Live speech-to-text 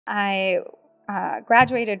I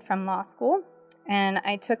graduated from law school, and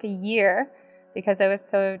I took a year because I was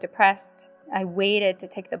so depressed. I waited to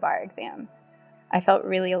take the bar exam. I felt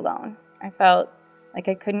really alone. I felt like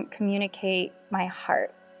I couldn't communicate my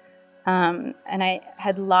heart. And I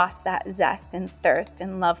had lost that zest and thirst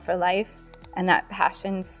and love for life and that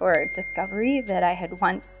passion for discovery that I had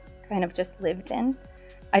once kind of just lived in.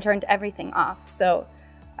 I turned everything off. So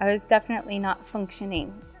I was definitely not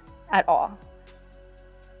functioning at all.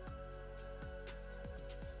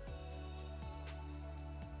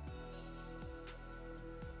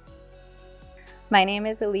 My name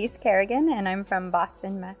is Elise Kerrigan, and I'm from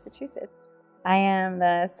Boston, Massachusetts. I am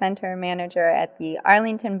the center manager at the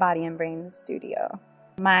Arlington Body and Brain Studio.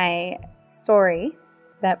 My story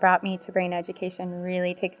that brought me to brain education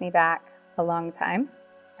really takes me back a long time.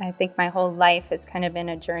 I think my whole life has kind of been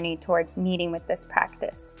a journey towards meeting with this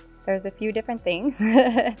practice. There's a few different things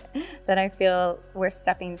that I feel were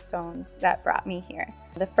stepping stones that brought me here.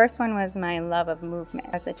 The first one was my love of movement.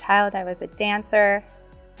 As a child, I was a dancer,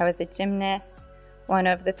 I was a gymnast. One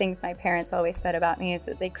of the things my parents always said about me is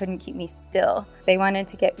that they couldn't keep me still. They wanted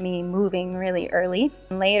to get me moving really early.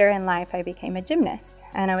 Later in life, I became a gymnast,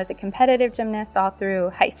 and I was a competitive gymnast all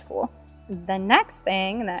through high school. The next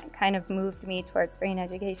thing that kind of moved me towards brain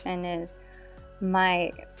education is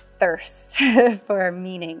my thirst for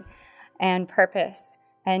meaning and purpose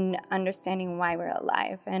and understanding why we're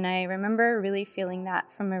alive. And I remember really feeling that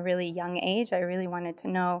from a really young age. I really wanted to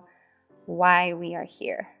know why we are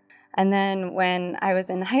here. And then when I was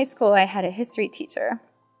in high school, I had a history teacher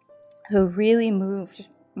who really moved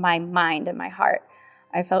my mind and my heart.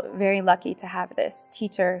 I felt very lucky to have this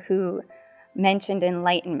teacher who mentioned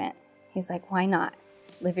enlightenment. He's like, why not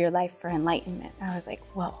live your life for enlightenment? I was like,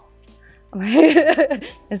 whoa,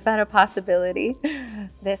 is that a possibility?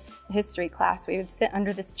 This history class, we would sit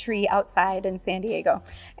under this tree outside in San Diego,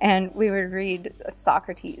 and we would read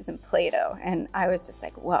Socrates and Plato. And I was just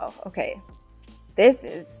like, whoa, okay, this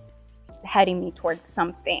is heading me towards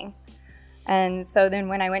something. And so then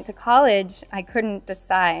when I went to college, I couldn't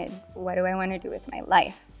decide, what do I want to do with my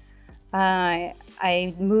life?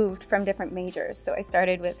 I moved from different majors. So I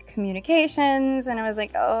started with communications, and I was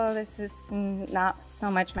like, oh, this is not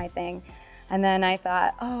so much my thing. And then I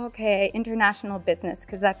thought, oh, okay, international business,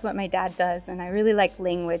 because that's what my dad does, and I really like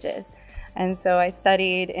languages. And so I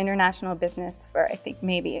studied international business for, I think,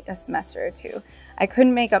 maybe a semester or two. I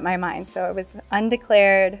couldn't make up my mind, so I was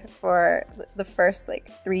undeclared for the first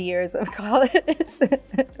 3 years of college.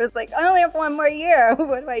 It was like, I only have one more year.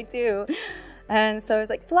 What do I do? And so I was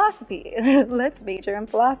like, philosophy. Let's major in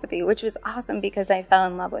philosophy, which was awesome because I fell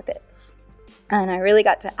in love with it. And I really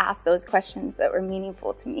got to ask those questions that were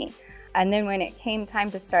meaningful to me. And then when it came time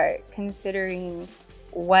to start considering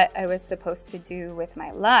what I was supposed to do with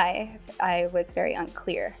my life, I was very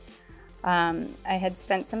unclear. I had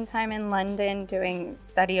spent some time in London doing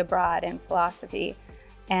study abroad in philosophy,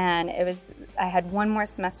 and I had one more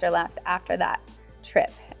semester left after that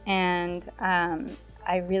trip, and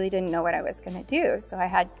I really didn't know what I was going to do. So I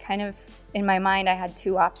had kind of, in my mind, I had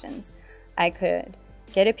two options. I could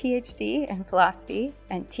get a PhD in philosophy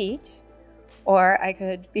and teach, or I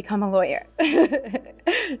could become a lawyer.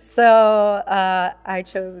 So I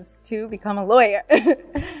chose to become a lawyer,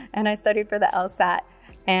 and I studied for the LSAT,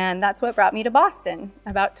 and that's what brought me to Boston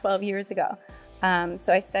about 12 years ago.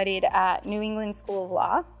 So I studied at New England School of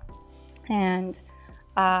Law, and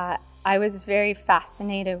I was very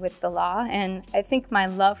fascinated with the law, and I think my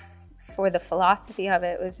love for the philosophy of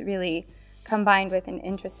it was really combined with an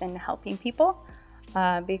interest in helping people.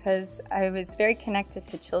 Because I was very connected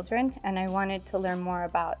to children, and I wanted to learn more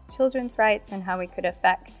about children's rights and how we could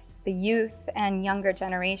affect the youth and younger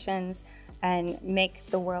generations and make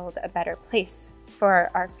the world a better place for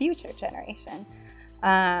our future generation.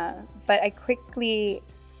 But I quickly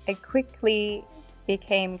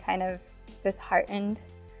became kind of disheartened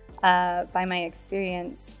by my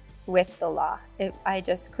experience with the law. I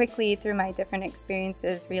just quickly, through my different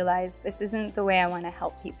experiences, realized this isn't the way I want to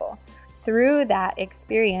help people. Through that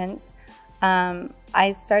experience,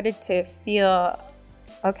 I started to feel,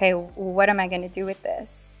 okay, what am I going to do with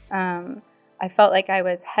this? I felt like I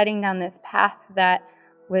was heading down this path that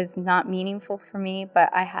was not meaningful for me,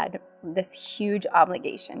 but I had this huge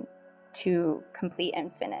obligation to complete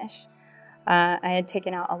and finish. I had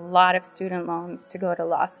taken out a lot of student loans to go to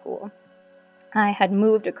law school. I had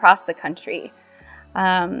moved across the country.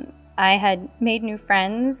 I had made new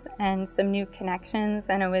friends and some new connections,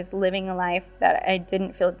 and I was living a life that I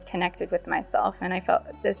didn't feel connected with myself. And I felt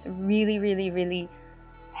this really, really, really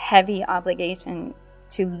heavy obligation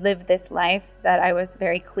to live this life that I was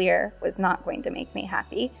very clear was not going to make me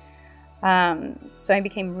happy. So I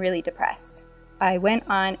became really depressed. I went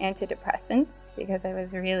on antidepressants because I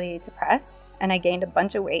was really depressed, and I gained a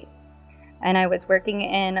bunch of weight. And I was working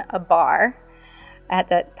in a bar at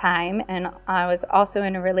that time, and I was also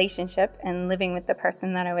in a relationship and living with the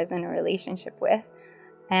person that I was in a relationship with.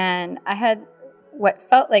 And I had what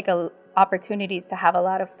felt like opportunities to have a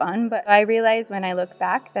lot of fun, but I realized when I look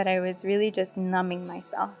back that I was really just numbing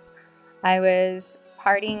myself. I was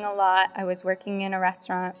partying a lot. I was working in a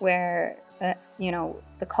restaurant where,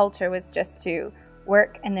 the culture was just to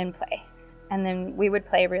work and then play. And then we would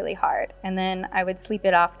play really hard. And then I would sleep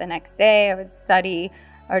it off the next day. I would study,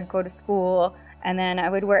 I would go to school, and then I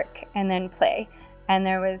would work and then play. And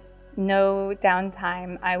there was no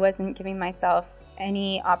downtime. I wasn't giving myself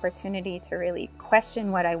any opportunity to really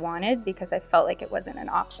question what I wanted because I felt like it wasn't an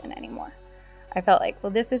option anymore. I felt like,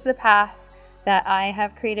 well, this is the path that I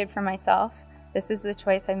have created for myself. This is the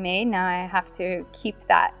choice I made. Now I have to keep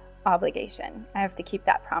that obligation. I have to keep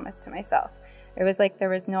that promise to myself. It was like there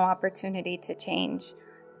was no opportunity to change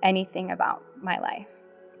anything about my life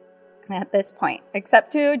at this point,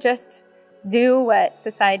 except to just do what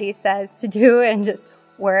society says to do and just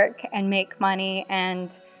work and make money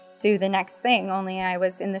and do the next thing. Only I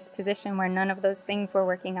was in this position where none of those things were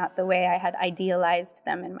working out the way I had idealized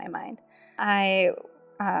them in my mind. I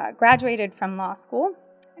graduated from law school,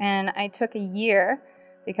 and I took a year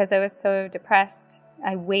because I was so depressed.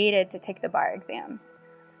 I waited to take the bar exam.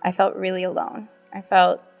 I felt really alone. I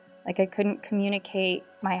felt like I couldn't communicate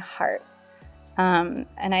my heart. And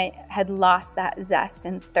I had lost that zest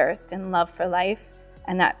and thirst and love for life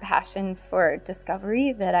and that passion for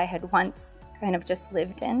discovery that I had once kind of just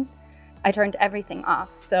lived in. I turned everything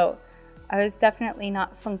off. So I was definitely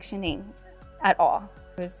not functioning at all.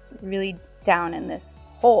 I was really down in this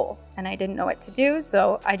hole and I didn't know what to do.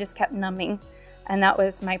 So I just kept numbing. And that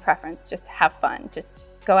was my preference, just have fun, just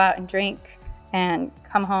go out and drink and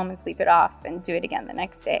come home and sleep it off and do it again the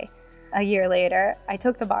next day. A year later, I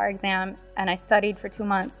took the bar exam and I studied for 2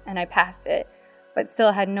 months and I passed it, but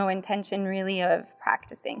still had no intention really of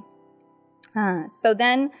practicing. So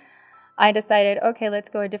then I decided, okay, let's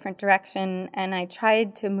go a different direction. And I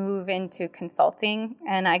tried to move into consulting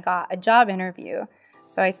and I got a job interview.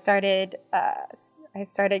 So I started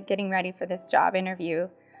getting ready for this job interview.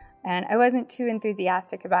 And I wasn't too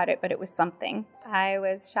enthusiastic about it, but it was something. I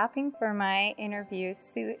was shopping for my interview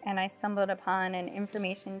suit and I stumbled upon an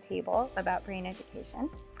information table about brain education.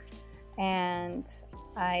 And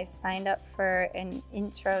I signed up for an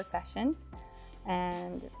intro session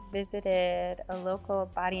and visited a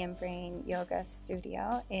local body and brain yoga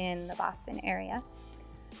studio in the Boston area.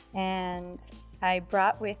 And I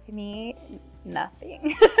brought with me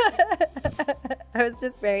nothing. I was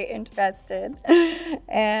just very interested.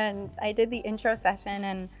 And I did the intro session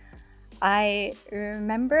and I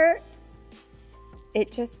remember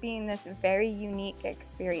it just being this very unique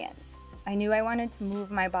experience. I knew I wanted to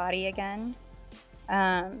move my body again,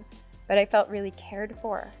 but I felt really cared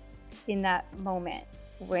for in that moment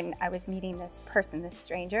when I was meeting this person, this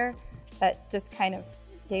stranger, that just kind of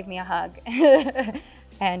gave me a hug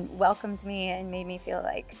and welcomed me and made me feel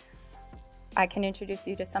like I can introduce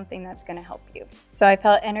you to something that's going to help you. So I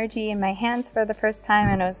felt energy in my hands for the first time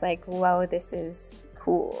and I was like, whoa, this is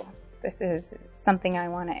cool. This is something I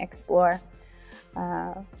want to explore.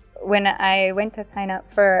 When I went to sign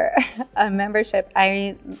up for a membership,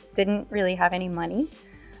 I didn't really have any money,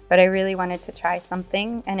 but I really wanted to try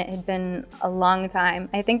something, and it had been a long time.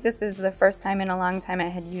 I think this is the first time in a long time I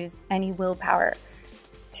had used any willpower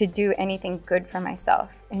to do anything good for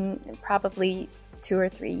myself in probably 2 or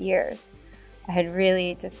 3 years. I had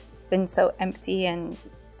really just been so empty and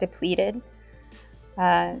depleted.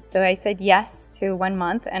 So I said yes to 1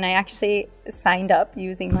 month, and I actually signed up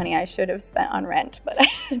using money I should have spent on rent, but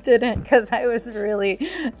I didn't because I was really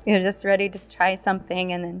just ready to try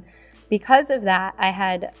something. And then because of that, I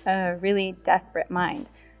had a really desperate mind.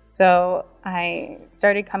 So I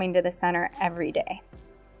started coming to the center every day.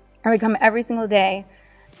 I would come every single day,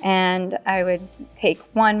 and I would take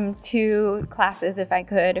 1, 2 classes if I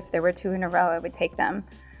could. If there were 2 in a row, I would take them.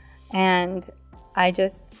 And I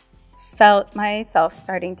just felt myself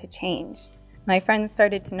starting to change. My friends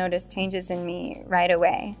started to notice changes in me right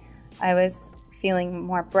away. I was feeling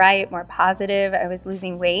more bright, more positive. I was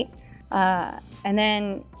losing weight. And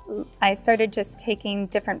then I started just taking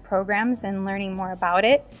different programs and learning more about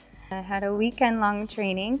it. I had a weekend-long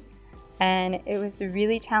training, and it was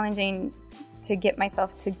really challenging to get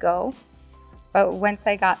myself to go. But once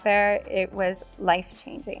I got there, it was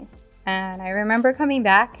life-changing. And I remember coming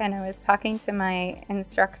back and I was talking to my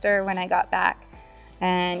instructor when I got back,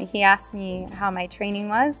 and he asked me how my training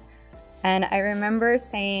was. And I remember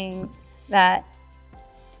saying that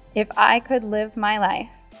if I could live my life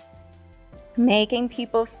making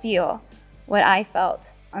people feel what I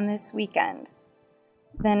felt on this weekend,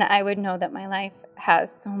 then I would know that my life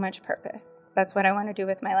has so much purpose. That's what I want to do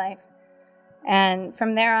with my life. And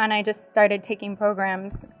from there on, I just started taking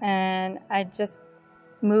programs, and I just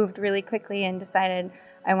moved really quickly and decided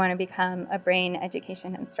I want to become a brain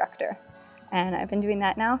education instructor. And I've been doing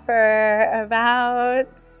that now for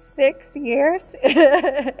about 6 years.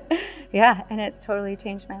 Yeah, and it's totally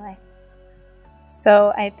changed my life.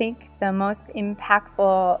 So I think the most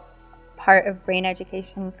impactful part of brain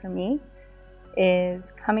education for me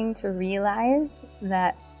is coming to realize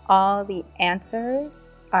that all the answers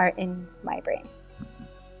are in my brain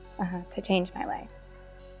to change my life.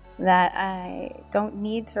 That I don't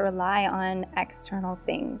need to rely on external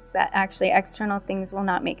things, that actually external things will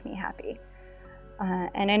not make me happy.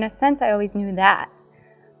 And in a sense, I always knew that.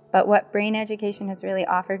 But what brain education has really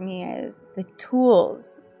offered me is the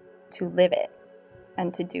tools to live it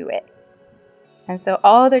and to do it. And so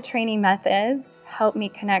all the training methods help me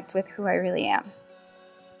connect with who I really am.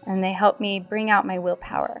 And they help me bring out my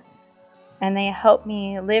willpower. And they help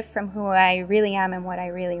me live from who I really am and what I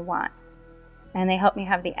really want. And they help me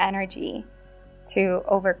have the energy to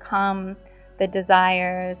overcome the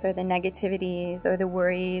desires or the negativities or the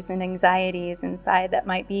worries and anxieties inside that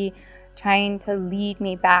might be trying to lead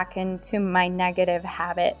me back into my negative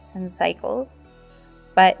habits and cycles.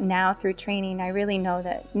 But now through training, I really know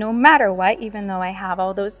that no matter what, even though I have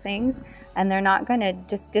all those things and they're not going to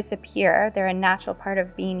just disappear, they're a natural part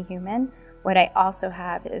of being human, what I also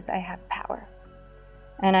have is I have power.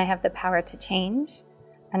 And I have the power to change,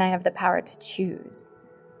 and I have the power to choose.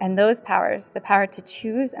 And those powers, the power to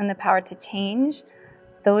choose and the power to change,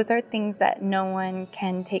 those are things that no one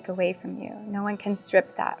can take away from you. No one can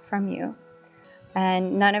strip that from you.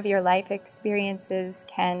 And none of your life experiences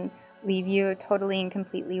can leave you totally and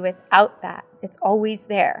completely without that. It's always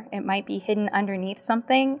there. It might be hidden underneath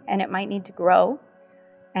something, and it might need to grow,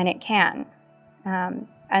 and it can.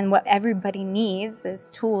 And what everybody needs is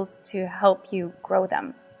tools to help you grow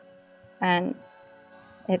them. And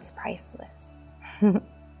it's priceless.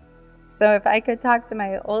 So if I could talk to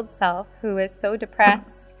my old self, who was so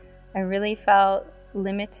depressed, I really felt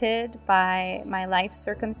limited by my life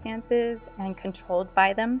circumstances and controlled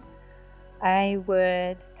by them, I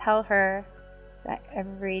would tell her that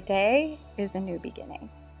every day is a new beginning,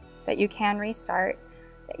 that you can restart,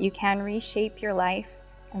 that you can reshape your life.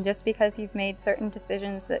 And just because you've made certain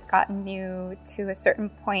decisions that gotten you to a certain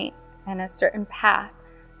point and a certain path,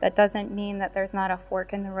 that doesn't mean that there's not a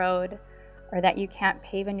fork in the road, or that you can't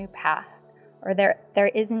pave a new path, or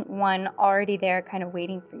there isn't one already there kind of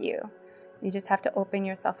waiting for you. You just have to open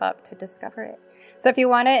yourself up to discover it. So if you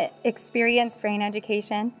want to experience brain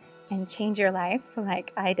education and change your life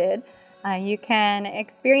like I did, you can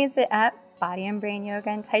experience it at Body and Brain Yoga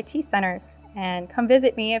and Tai Chi centers. And come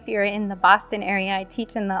visit me if you're in the Boston area. I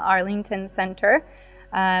teach in the Arlington Center,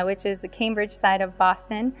 which is the Cambridge side of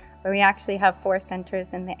Boston, where we actually have 4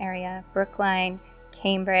 centers in the area: Brookline,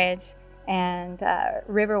 Cambridge, and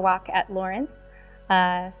Riverwalk at Lawrence.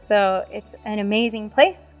 So it's an amazing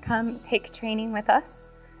place. Come take training with us,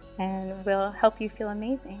 and we'll help you feel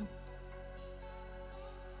amazing.